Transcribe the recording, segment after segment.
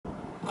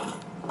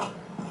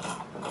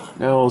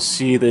Now we'll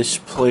see this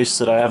place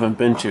that I haven't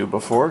been to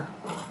before.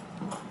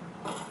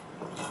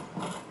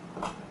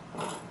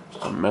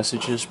 Some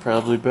messages,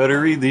 probably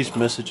better read these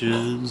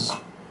messages.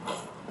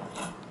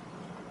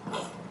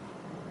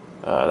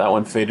 That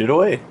one faded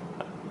away.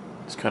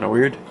 It's kind of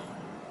weird.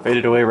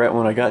 Faded away right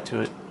when I got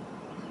to it.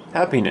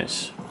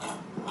 Happiness.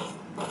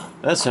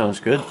 That sounds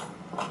good.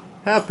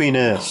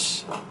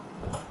 Happiness.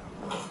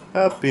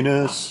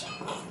 Happiness.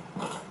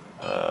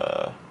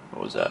 What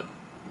was that?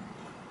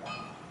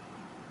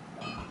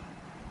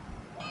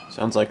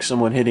 Sounds like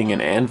someone hitting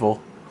an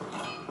anvil.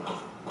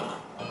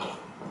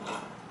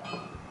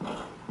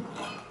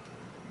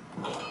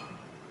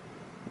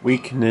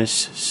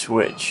 Weakness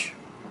switch.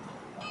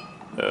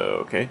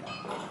 Okay.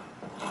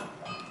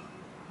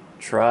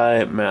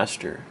 Try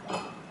master.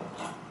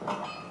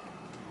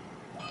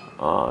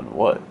 On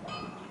what?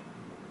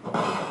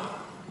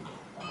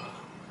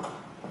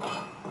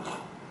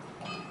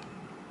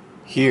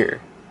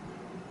 Here.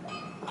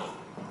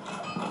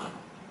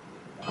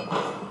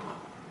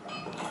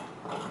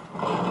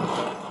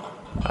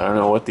 I don't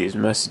know what these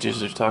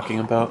messages are talking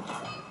about.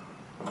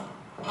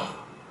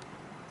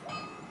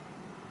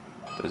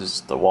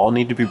 Does the wall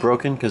need to be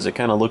broken? Because it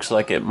kind of looks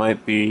like it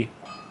might be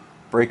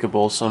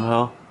breakable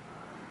somehow.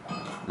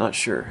 Not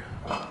sure.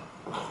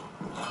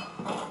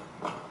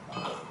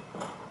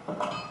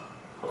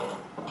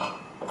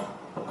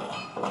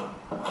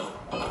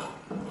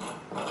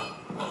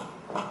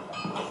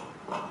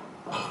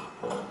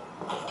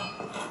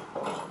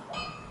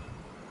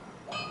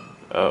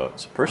 Oh,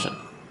 it's a person.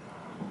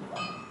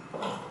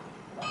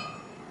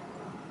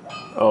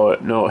 Oh,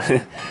 no.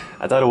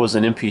 I thought it was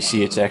an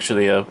NPC. It's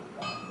actually a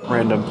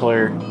random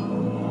player.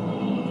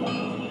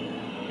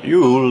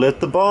 You lit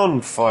the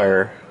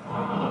bonfire.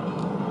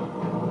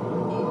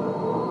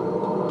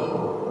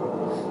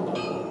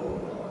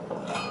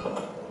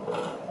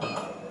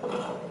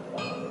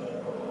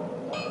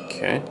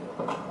 Okay.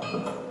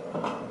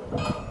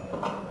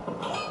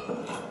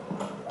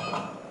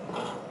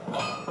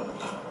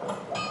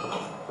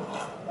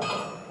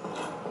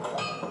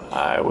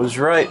 I was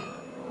right.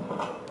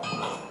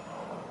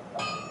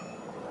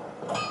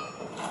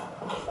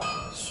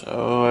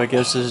 So I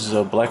guess this is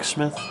a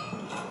blacksmith.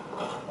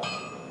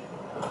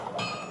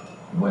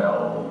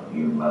 Well,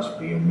 you must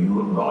be a new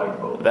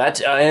arrival.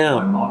 That I am.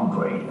 I'm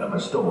Andre of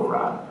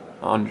Astoria.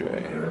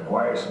 Andre. If you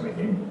require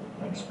smithing,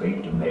 then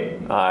speak to me.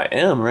 I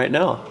am right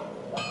now.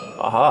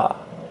 Aha.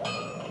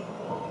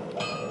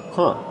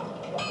 Huh.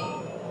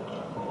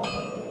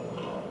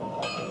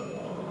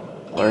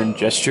 Learn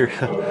gesture.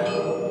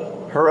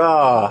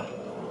 Hurrah!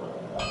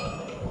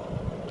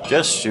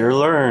 Gesture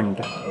learned.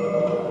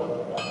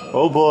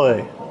 Oh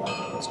boy.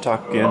 Let's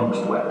talk again.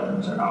 Most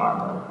weapons and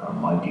armor are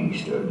mighty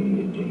sturdy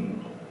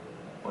indeed,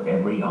 but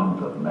every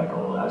hunk of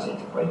metal has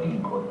its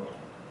breaking point.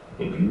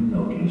 If you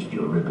notice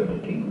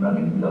durability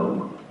running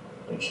low,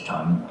 it's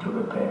time to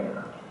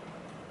repair.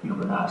 You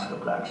can ask a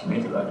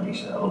blacksmith like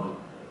myself,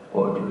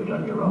 or do it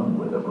on your own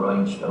with a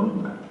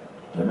grindstone.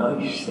 The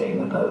nice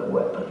thing about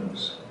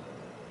weapons,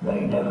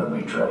 they never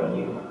betray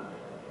you,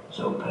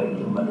 so pay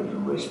them a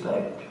little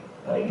respect,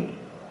 eh?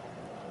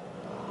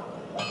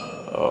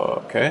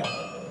 Okay.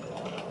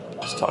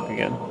 Let's talk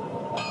again.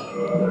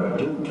 There are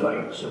two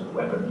types of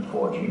weapon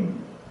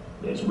forging.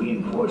 There's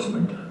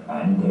reinforcement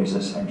and there's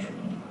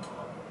ascension.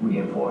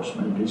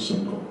 Reinforcement is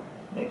simple.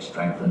 It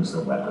strengthens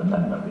the weapon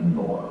and nothing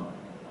more.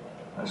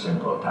 A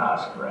simple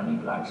task for any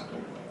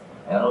blacksmith.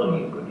 Hell,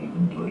 you could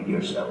even do it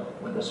yourself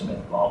with a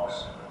smith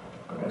box.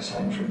 But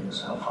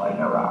ascension's a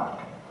finer art.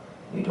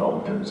 It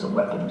alters a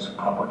weapon's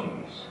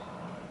properties.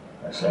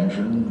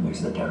 Ascension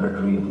is the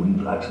territory of we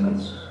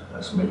blacksmiths.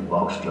 A smith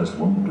box just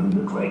won't do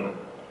the trick.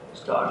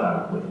 Start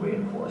out with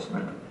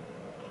reinforcement.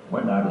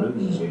 When that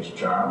loses its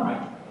charm,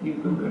 you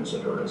can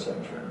consider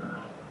ascension.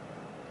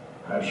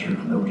 As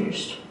you've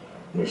noticed,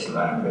 this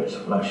land is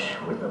flush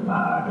with the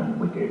mad and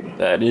wicked.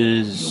 That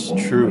is You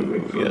won't true,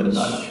 make it through the yes.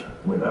 night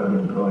without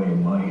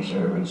employing my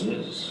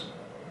services.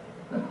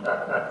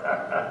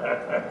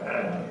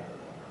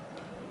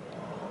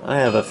 I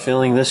have a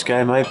feeling this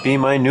guy might be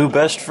my new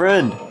best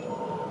friend.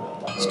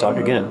 Let's talk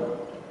again.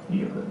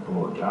 You can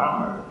forge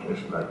armor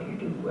just like you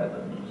do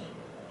weapons.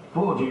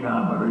 Forging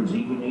armor is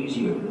even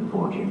easier than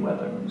forging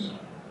weapons.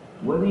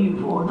 Whether you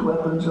forge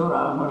weapons or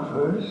armor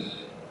first,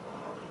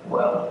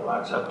 well,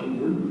 that's up to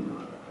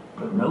you.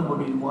 But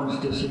nobody wants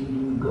to see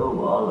you go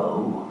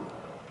hollow.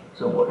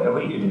 So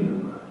whatever you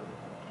do,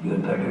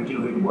 you'd better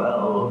do it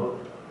well.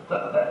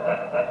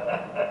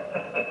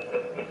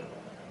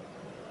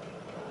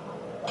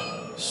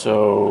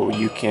 So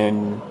you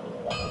can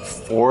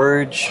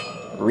forge,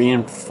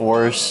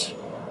 reinforce,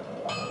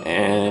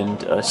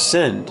 and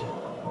ascend.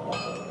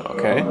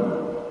 Okay.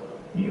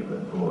 You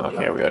can forge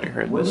Okay, we already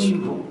heard whether this.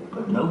 you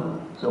but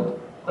no,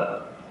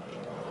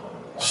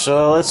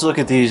 So let's look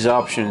at these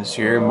options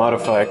here.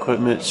 Modify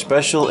equipment.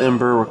 Special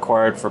ember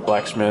required for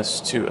blacksmiths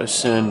to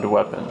ascend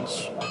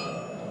weapons.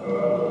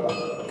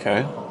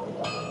 Okay.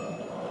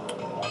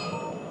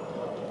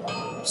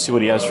 Let's see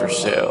what he has for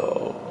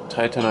sale.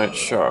 Titanite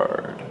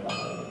shard.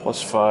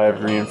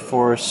 +5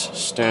 reinforce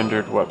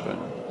standard weapon.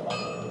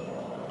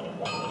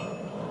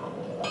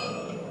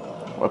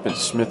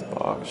 Weaponsmith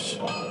box.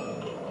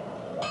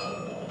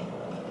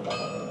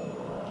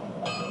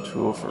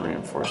 Tool for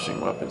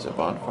reinforcing weapons at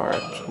bonfire.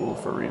 Tool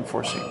for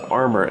reinforcing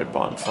armor at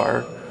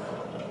bonfire.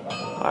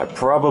 I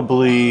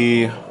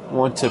probably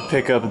want to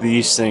pick up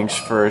these things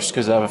first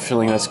because I have a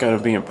feeling that's going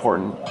to be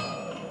important.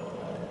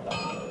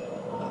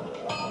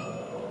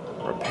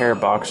 Repair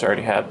box, I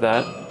already have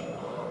that.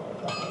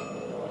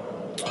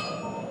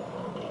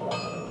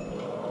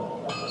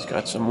 It's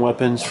got some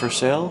weapons for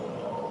sale.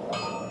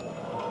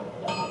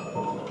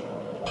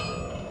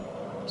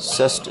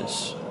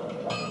 Cestus.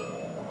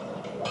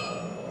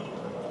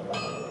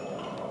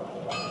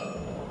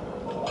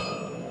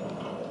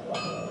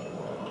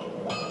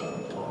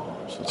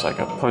 It's like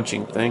a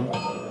punching thing.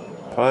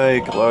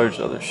 Pike, large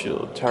other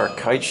shield, tower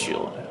kite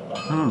shield.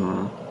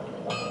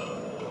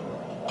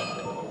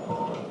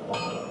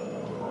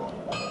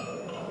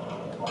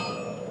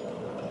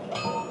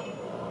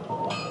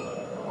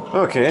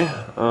 Okay,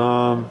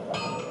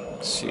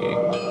 let's see.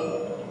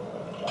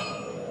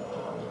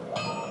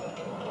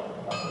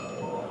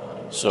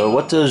 So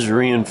what does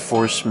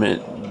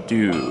reinforcement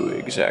do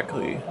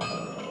exactly?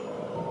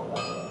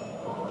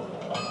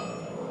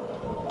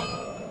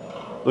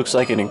 Looks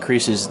like it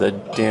increases the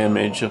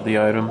damage of the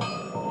item.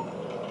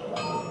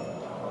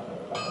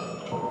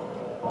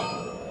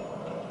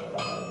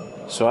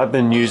 So I've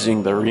been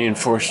using the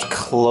reinforced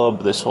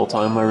club this whole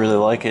time. I really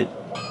like it.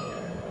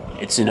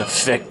 It's an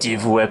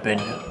effective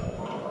weapon.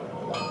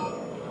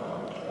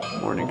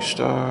 Morning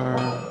Star.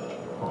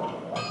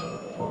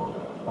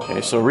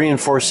 Okay, so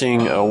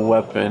reinforcing a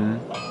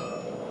weapon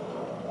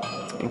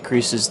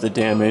increases the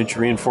damage.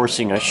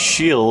 Reinforcing a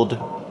shield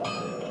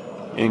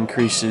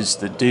increases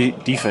the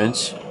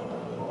defense.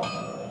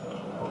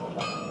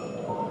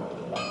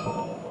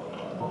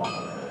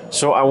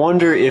 So I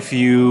wonder if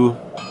you,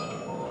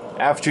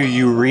 after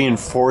you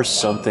reinforce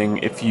something,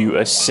 if you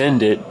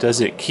ascend it,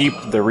 does it keep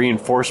the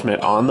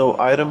reinforcement on the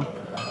item?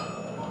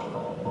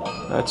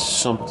 That's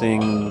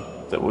something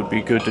that would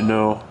be good to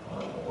know.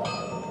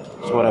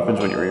 So what happens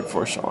when you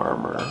reinforce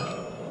armor?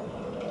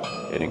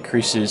 It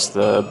increases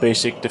the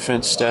basic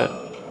defense stat.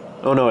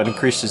 Oh no, it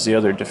increases the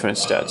other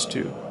defense stats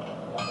too.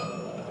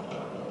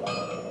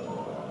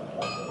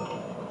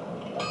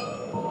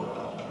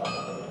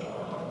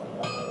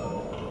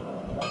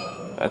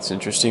 That's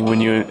interesting.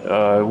 When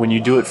you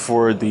do it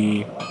for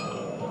the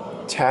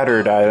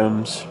tattered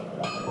items,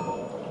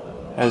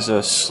 it has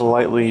a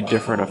slightly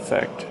different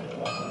effect.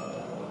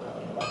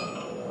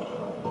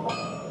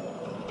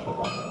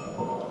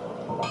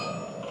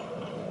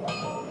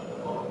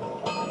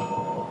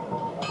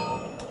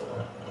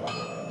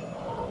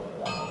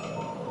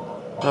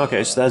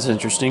 Okay, so that's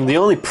interesting. The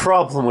only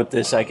problem with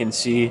this I can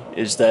see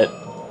is that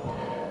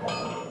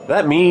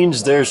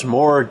means there's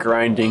more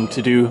grinding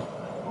to do.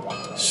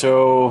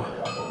 So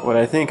what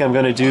I think I'm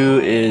going to do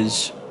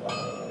is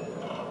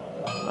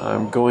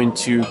I'm going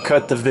to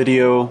cut the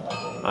video.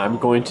 I'm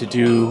going to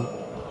do...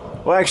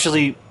 Well,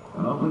 actually,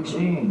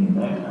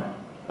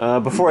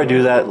 before I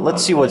do that,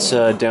 let's see what's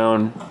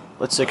down.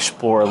 Let's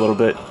explore a little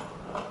bit.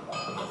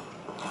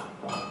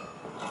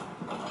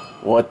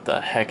 What the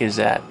heck is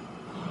that?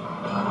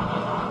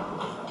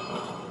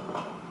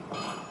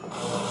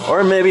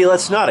 Or maybe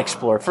let's not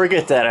explore.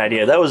 Forget that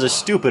idea. That was a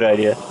stupid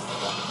idea.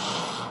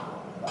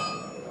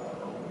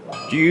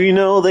 Do you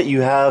know that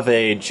you have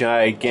a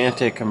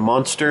gigantic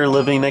monster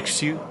living next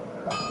to you?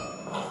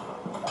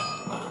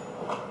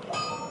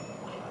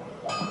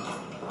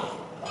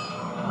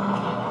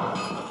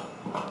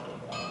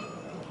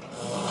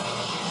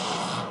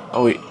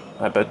 Oh wait,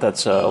 I bet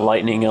that's a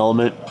lightning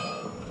element.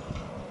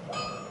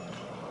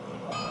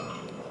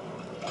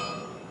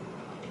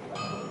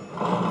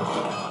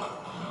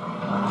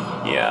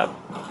 Yeah,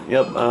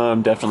 yep,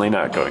 I'm definitely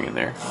not going in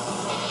there.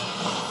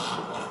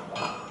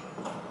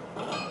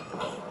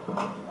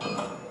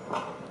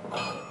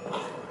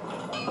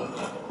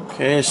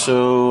 Okay,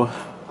 so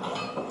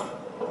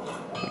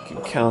we can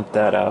count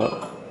that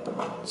out.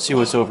 Let's see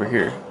what's over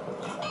here.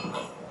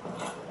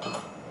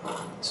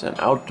 It's an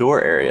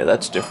outdoor area,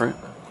 that's different.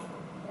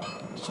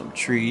 Some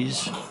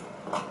trees.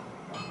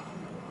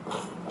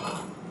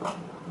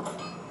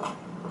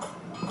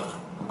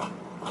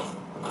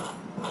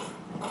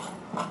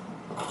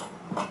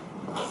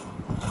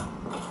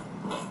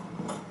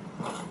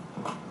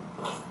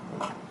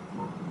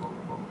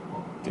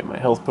 Get my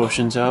health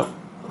potions out.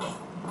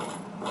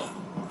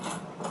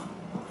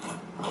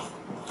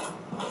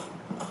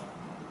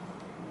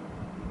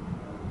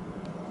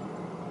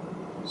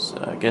 So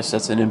I guess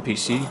that's an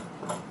NPC.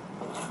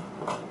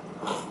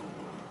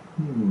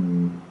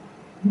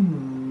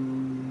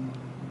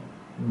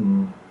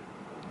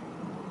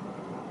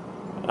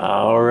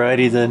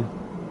 Alrighty then.